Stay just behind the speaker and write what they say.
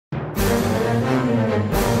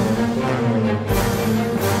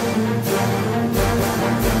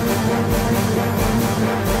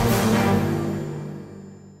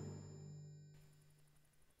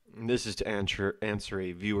This is to answer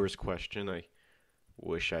a viewer's question. I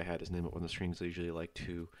wish I had his name up on the screen because I usually like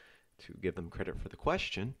to give them credit for the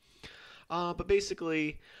question. But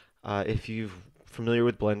basically, if you're familiar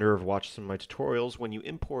with Blender or have watched some of my tutorials, when you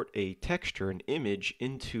import a texture, an image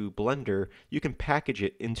into Blender, you can package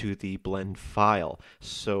it into the blend file.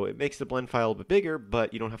 So it makes the blend file a bit bigger,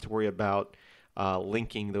 but you don't have to worry about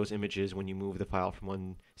linking those images when you move the file from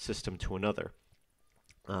one system to another.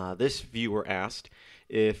 This viewer asked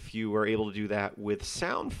if you were able to do that with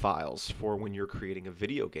sound files for when you're creating a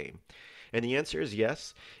video game. And the answer is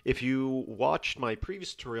yes. If you watched my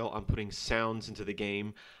previous tutorial on putting sounds into the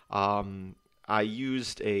game, I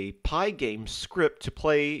used a Pygame script to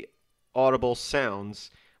play audible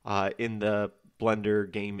sounds in the Blender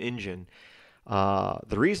game engine. The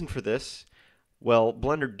reason for this, well,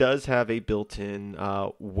 Blender does have a built-in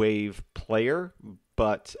wave player,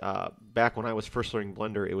 but back when I was first learning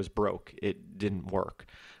Blender, it was broke. It didn't work.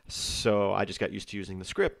 So I just got used to using the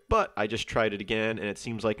script, but I just tried it again, and it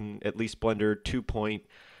seems like in at least Blender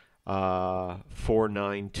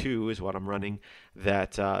 2.492 is what I'm running,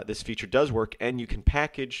 that this feature does work, and you can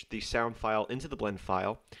package the sound file into the blend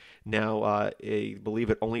file. Now, I believe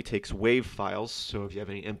it only takes WAV files, so if you have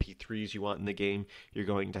any MP3s you want in the game, you're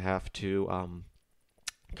going to have to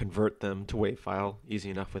convert them to WAV file. Easy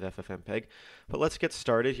enough with FFmpeg. But let's get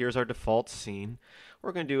started. Here's our default scene. What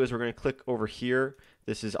we're going to do is we're going to click over here.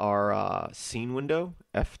 This is our scene window,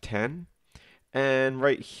 F10. And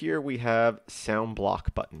right here we have sound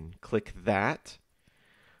block button. Click that.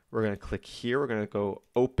 We're going to click here. We're going to go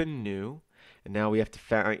open new. And now we have to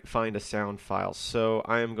find a sound file. So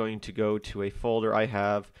I am going to go to a folder I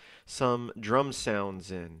have some drum sounds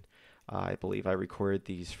in. I believe I recorded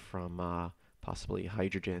these from possibly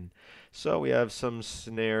Hydrogen. So we have some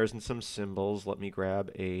snares and some cymbals. Let me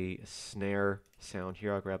grab a snare sound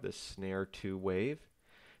here. I'll grab this snare to wave.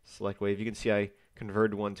 Select wave. You can see I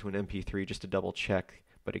converted one to an MP3 just to double check,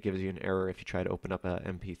 but it gives you an error if you try to open up a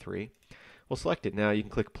MP3. We'll select it. Now you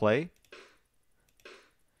can click play.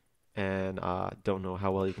 And don't know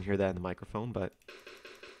how well you can hear that in the microphone, but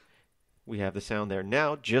we have the sound there.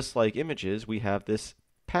 Now, just like images, we have this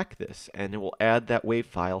pack this, and it will add that wave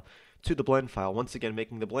file to the blend file. Once again,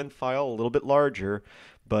 making the blend file a little bit larger,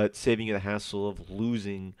 but saving you the hassle of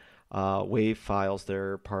losing wave files that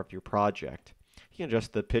are part of your project. You can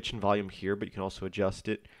adjust the pitch and volume here, but you can also adjust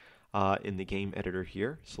it in the game editor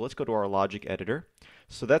here. So let's go to our logic editor.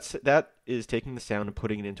 So that is taking the sound and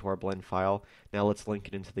putting it into our blend file. Now let's link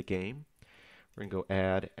it into the game. We're going to go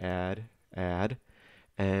add, add, add.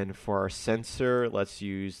 And for our sensor, let's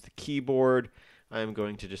use the keyboard. I'm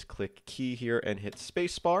going to just click key here and hit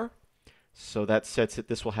spacebar. So that sets it.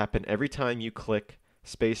 This will happen every time you click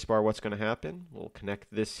spacebar. What's going to happen? We'll connect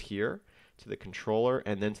this here to the controller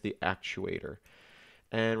and then to the actuator.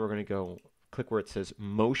 And we're going to go click where it says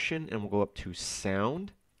motion, and we'll go up to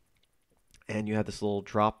sound. And you have this little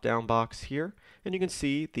drop down box here, and you can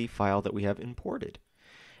see the file that we have imported.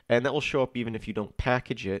 And that will show up even if you don't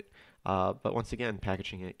package it. But once again,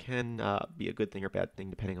 packaging it can be a good thing or bad thing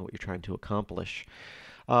depending on what you're trying to accomplish.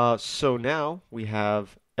 So now we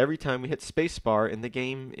have, every time we hit spacebar in the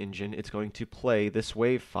game engine, it's going to play this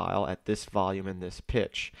wave file at this volume and this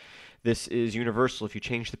pitch. This is universal. If you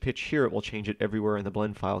change the pitch here, it will change it everywhere in the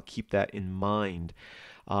blend file. Keep that in mind.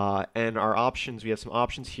 And our options, we have some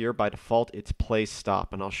options here. By default, it's play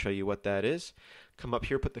stop, and I'll show you what that is. Come up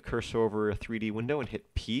here, put the cursor over a 3D window and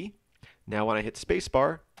hit P. Now when I hit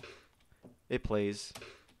spacebar, it plays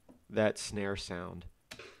that snare sound.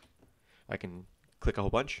 I can click a whole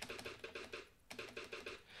bunch.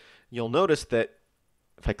 You'll notice that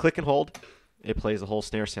if I click and hold, it plays the whole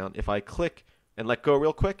snare sound. If I click and let go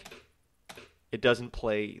real quick, it doesn't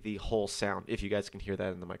play the whole sound. If you guys can hear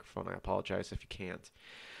that in the microphone, I apologize if you can't.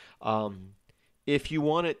 If you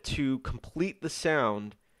want it to complete the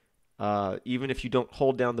sound, even if you don't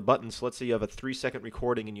hold down the button, so let's say you have a 3-second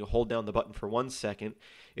recording and you hold down the button for 1 second,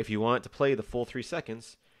 if you want it to play the full 3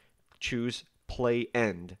 seconds, choose play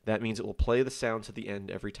end. That means it will play the sound to the end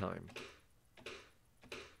every time.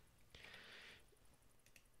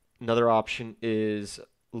 Another option is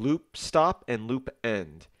loop stop and loop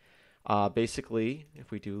end. Basically, if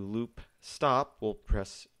we do loop stop, we'll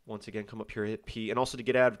press, once again, come up here, hit P, and also to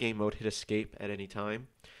get out of game mode, hit escape at any time.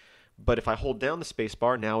 But if I hold down the space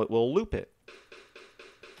bar, now it will loop it.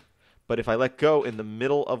 But if I let go in the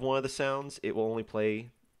middle of one of the sounds, it will only play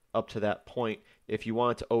up to that point. If you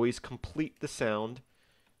want it to always complete the sound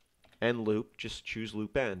and loop, just choose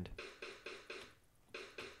loop end.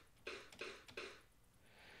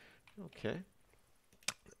 Okay.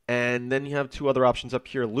 And then you have two other options up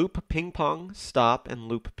here, loop ping pong, stop, and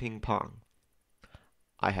loop ping pong.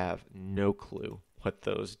 I have no clue what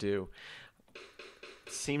those do.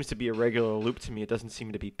 It seems to be a regular loop to me. It doesn't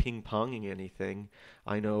seem to be ping ponging anything.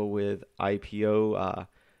 I know with IPO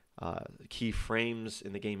keyframes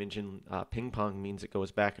in the game engine, ping pong means it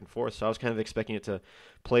goes back and forth. So I was kind of expecting it to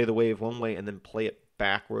play the wave one way and then play it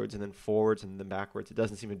backwards and then forwards and then backwards. It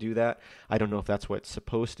doesn't seem to do that. I don't know if that's what it's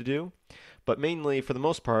supposed to do. But mainly, for the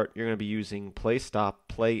most part, you're going to be using play stop,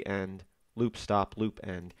 play end, loop stop, loop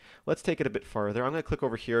end. Let's take it a bit farther. I'm going to click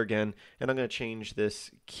over here again, and I'm going to change this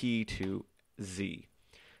key to Z.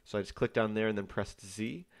 So I just click down there and then press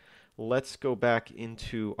Z. Let's go back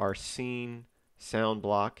into our scene sound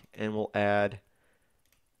block, and we'll add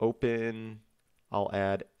open. I'll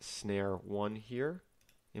add snare 1 here.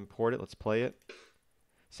 Import it. Let's play it.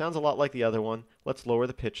 Sounds a lot like the other one. Let's lower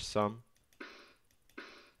the pitch some.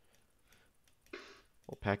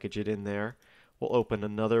 We'll package it in there. We'll open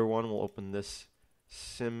another one. We'll open this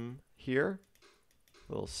sim here.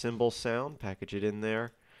 Little cymbal sound. Package it in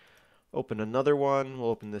there. Open another one. We'll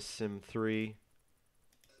open this sim 3.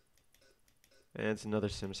 And it's another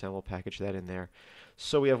sim sound. We'll package that in there.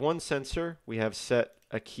 So we have one sensor. We have set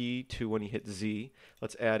a key to when you hit Z.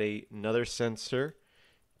 Let's add another sensor,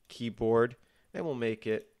 keyboard, and we'll make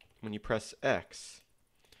it when you press X.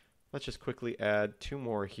 Let's just quickly add 2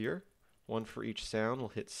 more here. One for each sound. We'll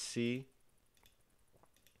hit C.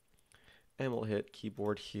 And we'll hit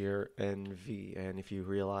keyboard here and V. And if you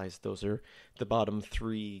realize those are the bottom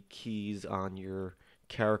 3 keys on your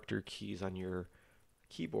character keys on your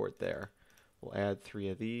keyboard there. We'll add 3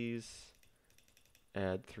 of these.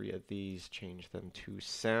 Add 3 of these. Change them to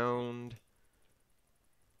sound.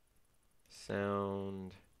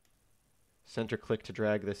 Sound. Center click to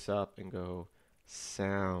drag this up and go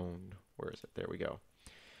sound. Where is it? There we go.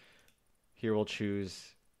 Here we'll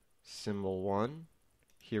choose symbol 1.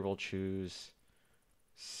 Here we'll choose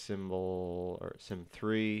symbol or sim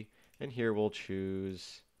 3, and here we'll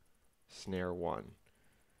choose snare 1.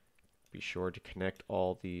 Be sure to connect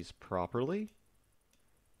all these properly.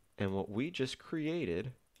 And what we just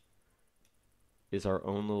created is our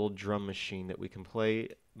own little drum machine that we can play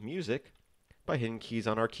music by hitting keys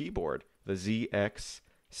on our keyboard, the Z, X,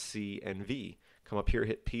 C, and V. Come up here,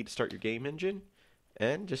 hit P to start your game engine,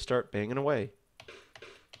 and just start banging away.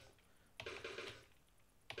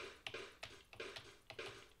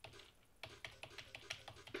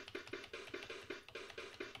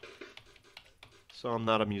 So I'm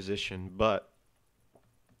not a musician, but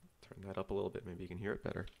turn that up a little bit, maybe you can hear it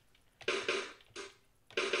better.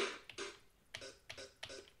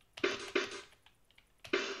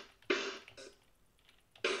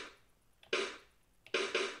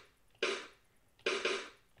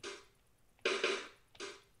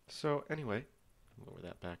 So anyway, lower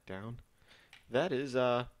that back down. That is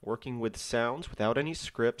working with sounds without any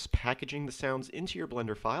scripts, packaging the sounds into your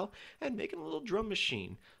Blender file, and making a little drum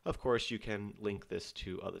machine. Of course, you can link this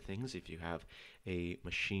to other things if you have a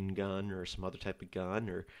machine gun or some other type of gun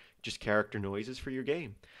or just character noises for your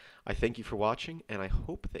game. I thank you for watching, and I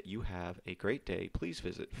hope that you have a great day. Please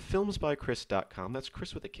visit filmsbychris.com. That's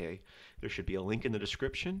Chris with a K. There should be a link in the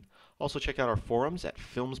description. Also, check out our forums at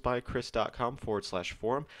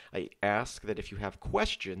filmsbychris.com/forum. I ask that if you have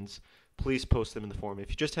questions, please post them in the forum.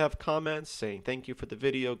 If you just have comments saying thank you for the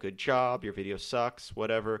video, good job, your video sucks,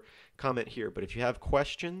 whatever, comment here. But if you have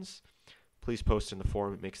questions, please post in the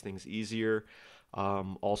forum. It makes things easier.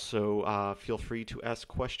 Also, feel free to ask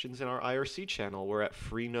questions in our IRC channel. We're at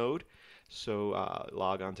Freenode, so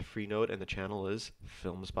log on to Freenode, and the channel is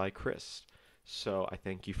Films by Chris. So I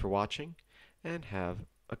thank you for watching, and have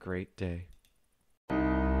a great day.